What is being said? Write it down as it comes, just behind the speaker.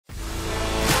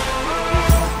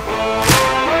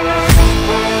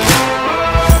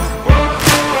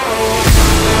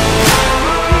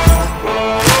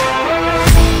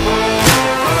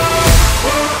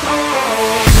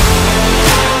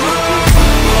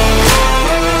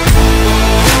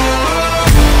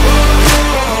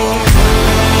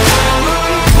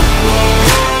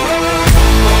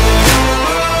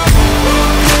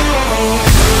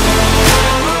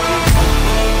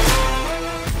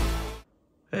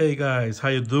Hey guys, how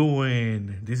you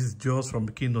doing? This is Joss from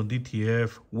Kingdom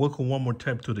DTF. Welcome one more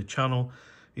time to the channel.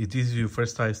 If this is your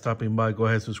first time stopping by, go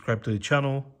ahead, subscribe to the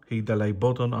channel, hit the like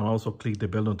button, and also click the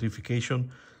bell notification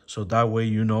so that way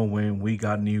you know when we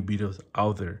got new videos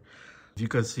out there. As you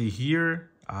can see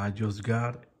here, I just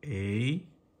got a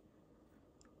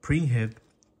printhead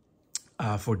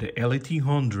for the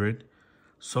L1800,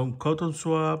 some cotton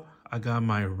swab. I got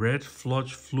my red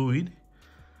flux fluid,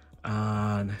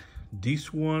 and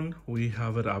this one we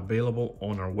have it available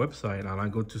on our website, and I'm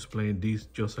going to explain this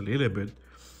just a little bit.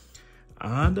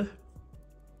 And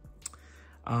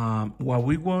what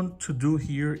we want to do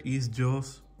here is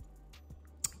just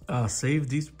save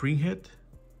this printhead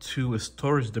to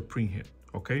storage the printhead.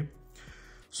 Okay,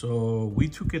 so we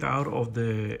took it out of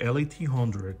the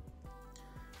L1800,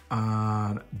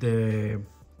 and the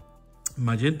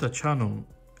magenta channel,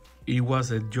 it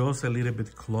was just a little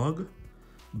bit clogged,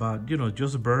 but you know,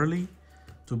 just barely.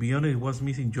 To be honest, it was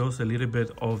missing just a little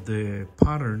bit of the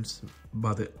patterns,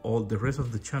 but all the rest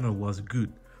of the channel was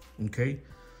good. Okay,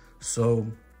 so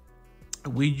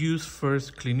we use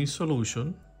first cleaning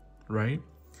solution, right?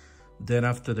 Then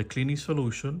after the cleaning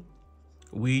solution,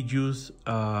 we use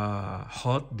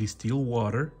hot distilled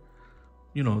water,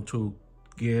 you know, to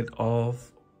get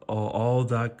off all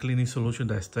that cleaning solution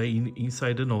that stay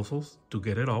inside the nozzles, to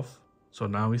get it off. So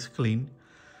now it's clean.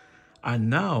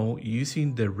 And now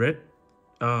using the red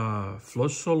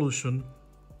flush solution,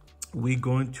 we're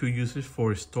going to use it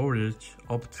for storage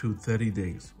up to 30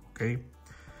 days. Okay,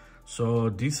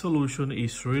 so this solution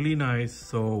is really nice.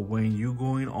 So when you're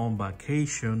going on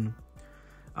vacation,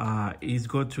 it's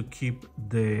going to keep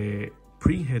the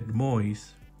printhead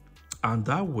moist, and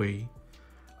that way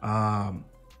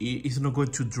it's not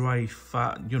going to dry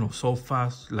fast, you know, so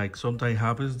fast. Like sometimes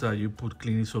happens that you put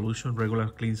cleaning solution, regular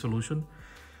cleaning solution,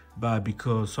 but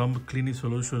because some cleaning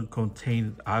solution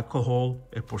contain alcohol,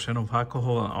 a percent of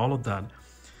alcohol and all of that,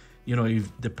 you know, if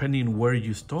depending where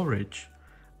you storage,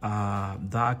 the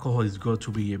alcohol is going to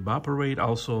be evaporate,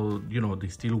 also, you know,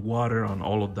 distilled water and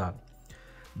all of that.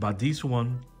 But this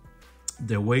one,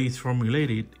 the way it's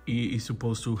formulated, is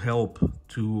supposed to help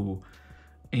to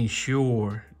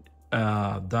ensure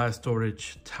that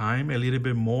storage time a little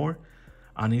bit more,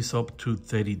 and it's up to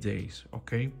 30 days.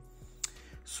 Okay,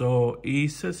 so it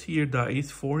says here that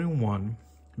it's 4-in-1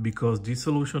 because this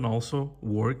solution also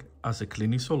work as a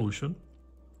cleaning solution,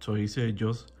 so it's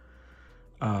just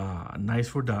nice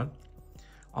for that.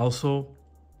 Also,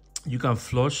 you can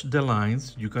flush the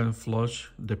lines, you can flush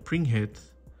the printhead.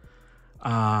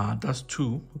 That's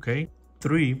 2. Okay,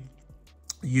 3,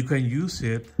 you can use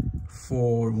it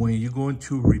for when you're going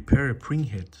to repair a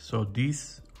printhead. So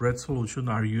these red solution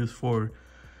are used for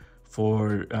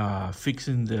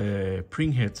fixing the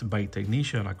printheads by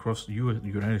technician across the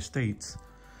United States.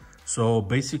 So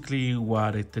basically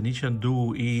what a technician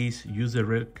do is use the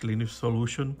red cleaning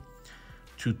solution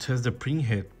to test the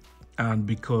printhead, and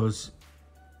because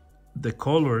the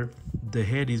color, the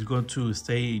head is going to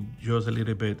stay just a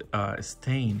little bit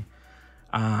stained,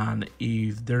 and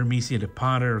if they're missing a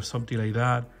pattern or something like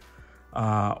that,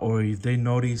 or if they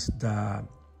notice that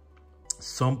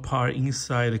some part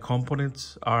inside the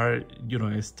components are, you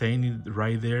know, stained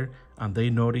right there, and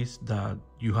they notice that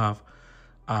you have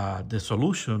the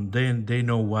solution, then they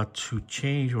know what to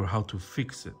change or how to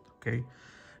fix it. Okay,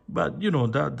 but you know,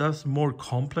 that's more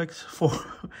complex for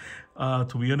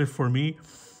to be honest, for me.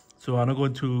 So I'm not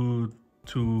going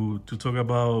to talk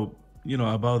about, you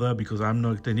know, about that, because I'm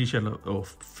not a technician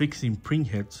of fixing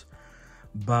printheads.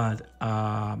 But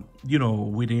you know,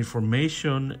 with the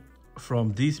information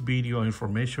from this video,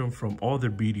 information from other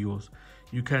videos,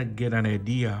 you can get an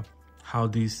idea how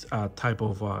this type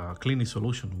of cleaning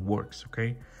solution works.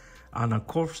 Okay, and of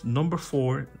course, number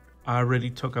 4, I already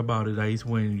talked about it. That is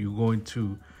when you're going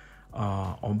to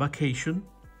on vacation,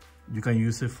 you can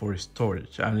use it for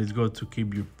storage, and it's going to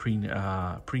keep your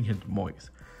printhead moist.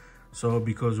 So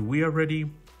because we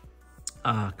already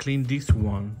cleaned this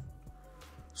one,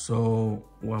 so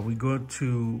what we're going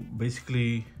to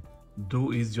basically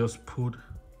do is just put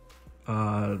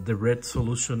the red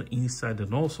solution inside the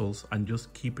nozzles and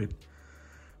just keep it,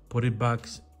 put it back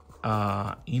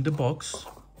in the box.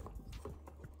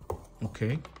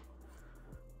 Okay,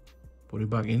 put it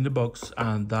back in the box,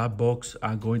 and that box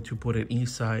I'm going to put it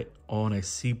inside on a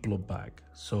Ziploc bag.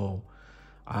 So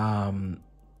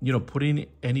you know, putting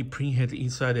any printhead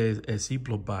inside a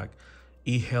Ziploc bag,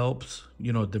 it helps,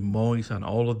 you know, the moist and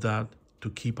all of that to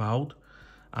keep out,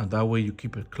 and that way you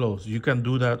keep it closed. You can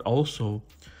do that also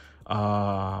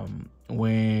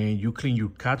when you clean your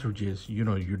cartridges, you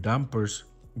know, your dampers.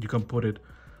 You can put it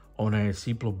on a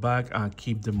Ziploc bag and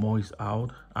keep the moist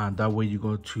out, and that way you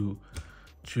go to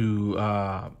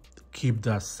keep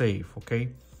that safe. Okay,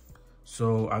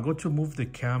 so I go to move the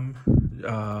cam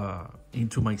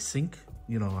into my sink.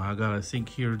 You know, I got a sink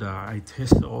here that I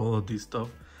test all of this stuff.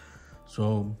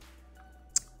 So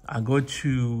I'm going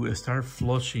to start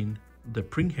flushing the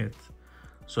printhead.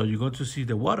 So you're going to see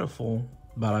the waterfall,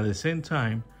 but at the same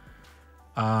time,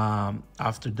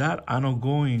 after that, I'm not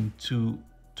going to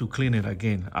clean it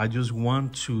again. I just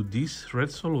want this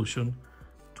red solution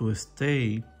to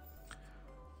stay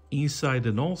inside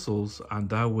the nozzles, and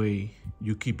that way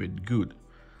you keep it good.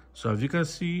 So as you can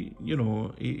see, you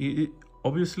know,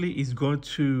 obviously it's going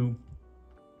to,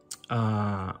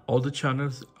 all the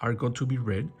channels are going to be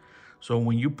red. So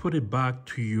when you put it back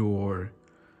to your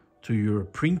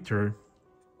printer,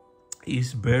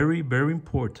 it's very, very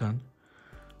important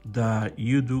that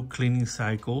you do cleaning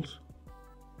cycles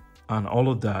and all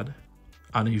of that.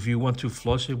 And if you want to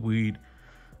flush it with,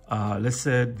 let's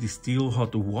say, distilled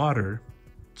hot water,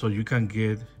 so you can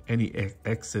get any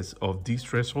excess of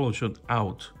this red solution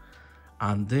out,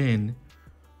 and then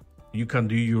you can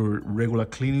do your regular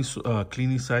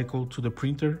cleaning cycle to the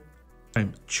printer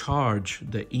and charge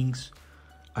the inks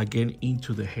again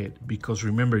into the head, because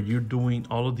remember, you're doing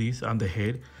all of this and the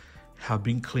head have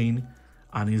been cleaned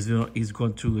and is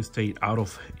going to stay out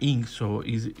of ink. So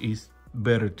it's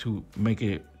better to make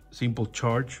a simple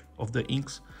charge of the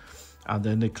inks and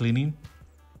then the cleaning,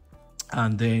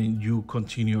 and then you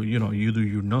continue, you know, you do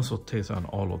your nozzle test and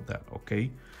all of that.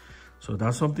 Okay, so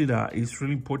that's something that is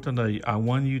really important that I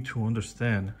want you to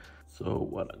understand. So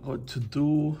what I'm going to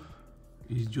do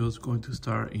is just going to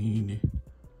start in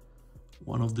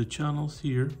one of the channels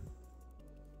here.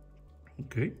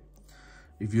 Okay,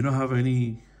 if you don't have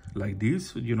any like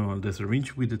this, you know, the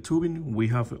syringe with the tubing, we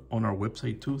have on our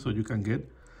website too, so you can get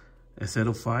a set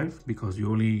of 5 because you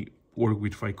only work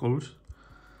with 5 colors.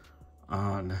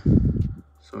 And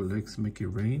so let's make it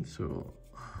rain. So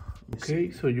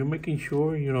okay, so you're making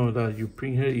sure, you know, that your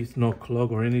printhead is not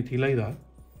clogged or anything like that.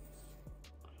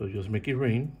 So just make it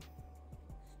rain.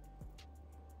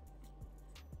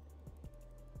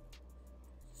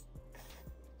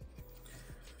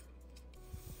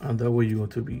 And that way you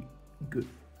want to be good.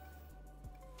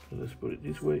 So let's put it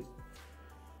this way.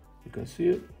 You can see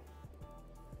it.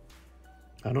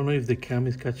 I don't know if the cam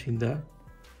is catching that.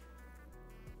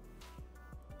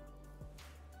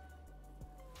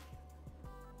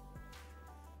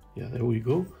 Yeah, there we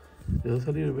go. Just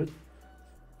a little bit.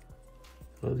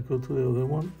 So let's go to the other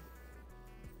one.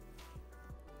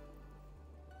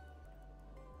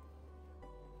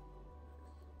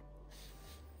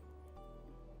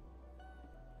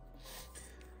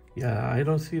 Yeah, I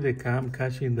don't see the cam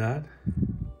catching that.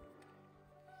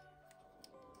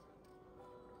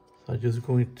 So I'm just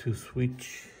going to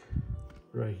switch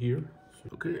right here.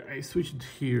 Okay, I switched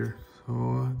here. So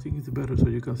I think it's better so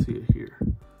you can see it here.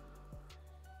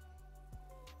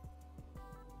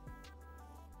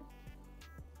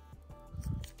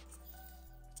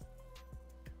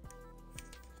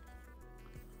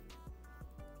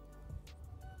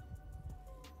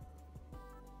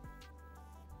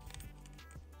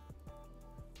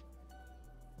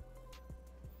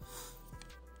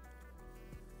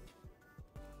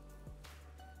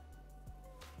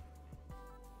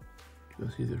 You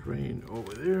can see the rain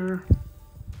over there.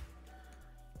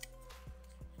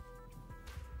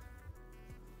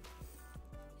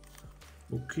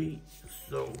 Okay,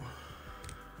 so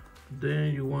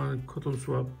then you want cotton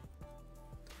swab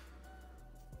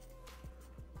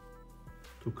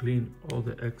to clean all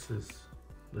the excess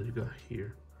that you got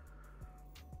here.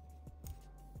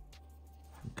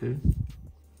 Okay,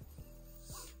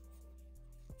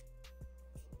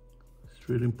 it's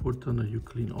really important that you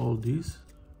clean all these.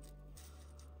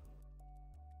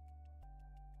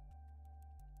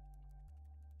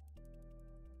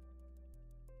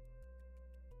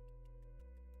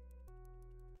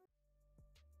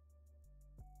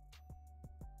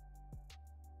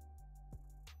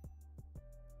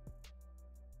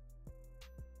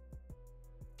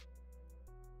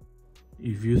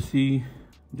 If you see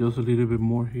just a little bit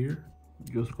more here,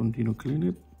 just continue clean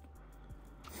it.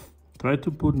 Try to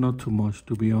put not too much,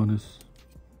 to be honest.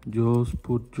 Just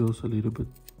put just a little bit.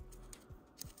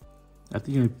 I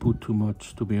think I put too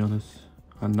much, to be honest.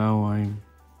 And now I'm,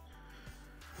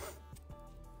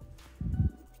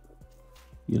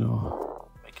 you know,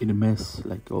 making a mess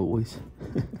like always.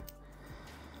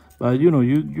 But you know,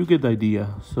 you get the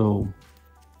idea. So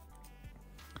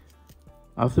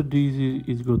after this,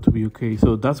 it's going to be okay.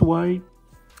 So that's why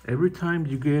every time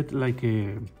you get like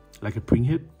a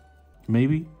printhead,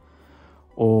 maybe,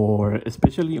 or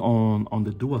especially on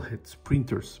the dual heads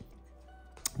printers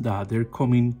that they're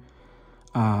coming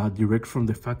direct from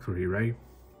the factory, right?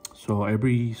 So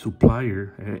every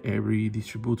supplier, every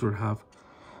distributor have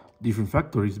different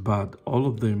factories, but all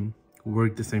of them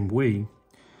work the same way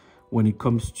when it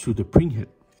comes to the printhead.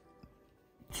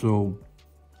 So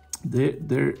they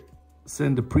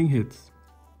send the printheads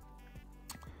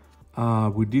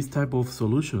with this type of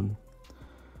solution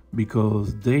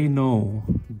because they know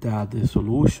that the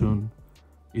solution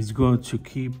is going to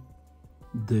keep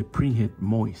the printhead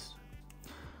moist.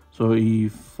 So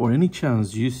if for any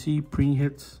chance you see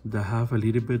printheads that have a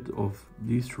little bit of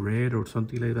this red or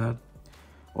something like that,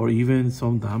 or even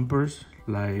some dampers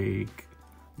like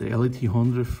the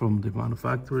LT100 from the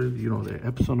manufacturer, you know, the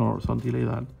Epson or something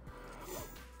like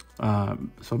that,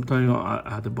 sometimes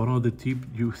at the bottom of the tip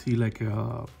you see like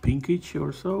a pinkish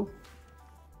or so,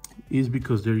 is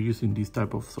because they're using this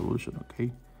type of solution,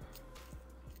 okay?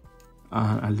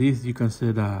 At least you can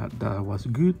say that that was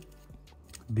good,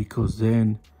 because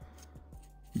then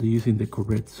they're using the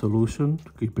correct solution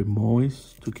to keep it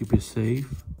moist, to keep it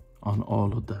safe, on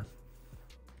all of that.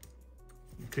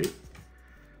 Okay,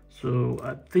 so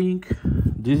I think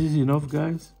this is enough,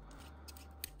 guys.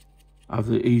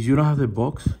 If you don't have the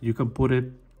box, you can put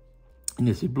it in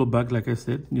a Ziploc bag, like I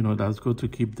said. You know, that's good to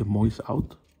keep the moist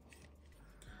out.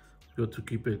 It's good to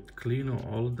keep it clean on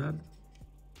all of that.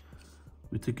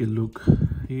 We take a look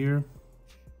here.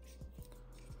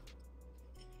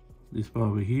 This part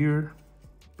over here.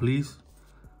 Please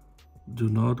do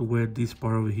not wet this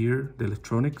part over here, the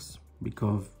electronics,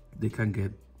 because they can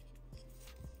get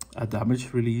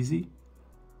damaged really easy.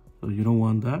 So you don't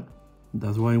want that.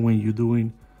 That's why when you're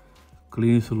doing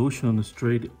cleaning solution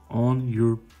straight on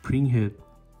your printhead,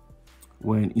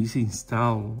 when it's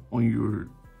installed on your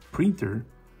printer,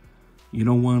 you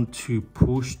don't want to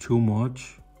push too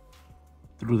much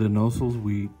through the nozzles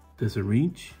with the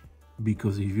syringe,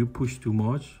 because if you push too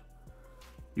much,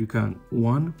 you can,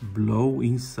 one, blow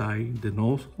inside the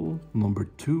nozzle. Number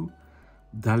two,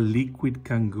 that liquid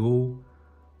can go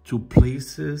to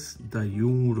places that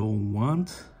you don't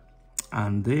want.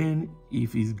 And then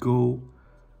if it go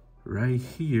right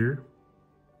here,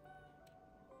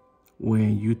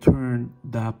 when you turn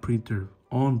that printer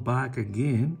on back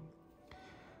again,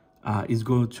 it's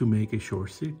going to make a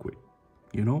short circuit,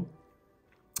 you know?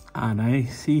 And I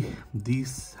see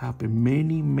this happen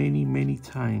many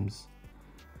times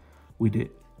with the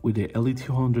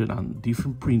LT100 and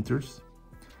different printers.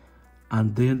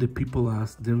 And then the people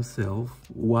ask themselves,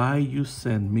 why you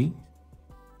send me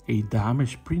a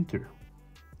damaged printer?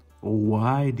 Or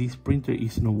why this printer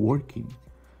is not working?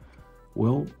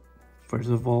 Well, first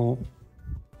of all,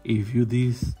 if you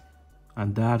this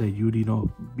and that and you did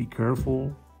not be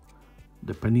careful,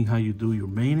 depending how you do your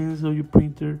maintenance of your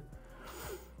printer,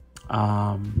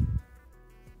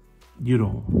 you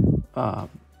know,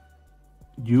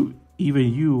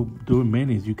 even you doing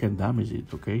maintenance, you can damage it,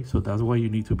 okay? So that's why you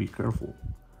need to be careful.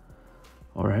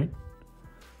 All right,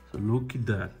 so look at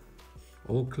that,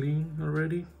 all clean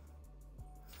already.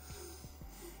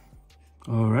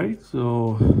 All right,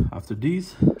 so after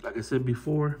this, like I said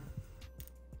before,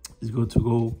 it's going to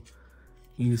go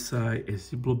inside a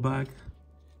Ziploc bag,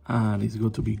 and it's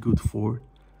going to be good for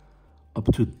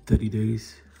up to 30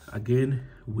 days, again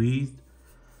with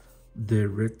the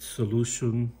red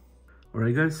solution. All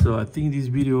right, guys, so I think this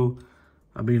video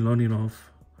I've been long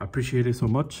enough. I appreciate it so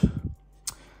much.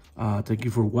 Thank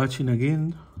you for watching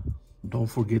again. Don't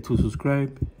forget to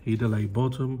subscribe, hit the like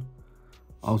button,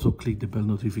 also click the bell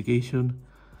notification,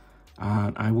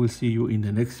 and I will see you in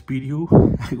the next video.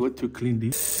 I'm going to clean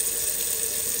this.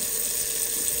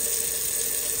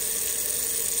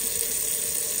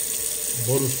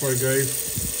 Bottom part,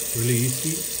 guys, really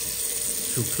easy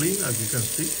to clean. As you can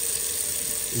see,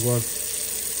 it was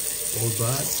all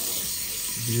bad.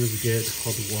 You just get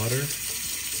hot water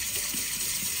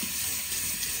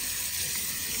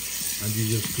and you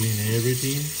just clean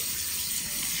everything.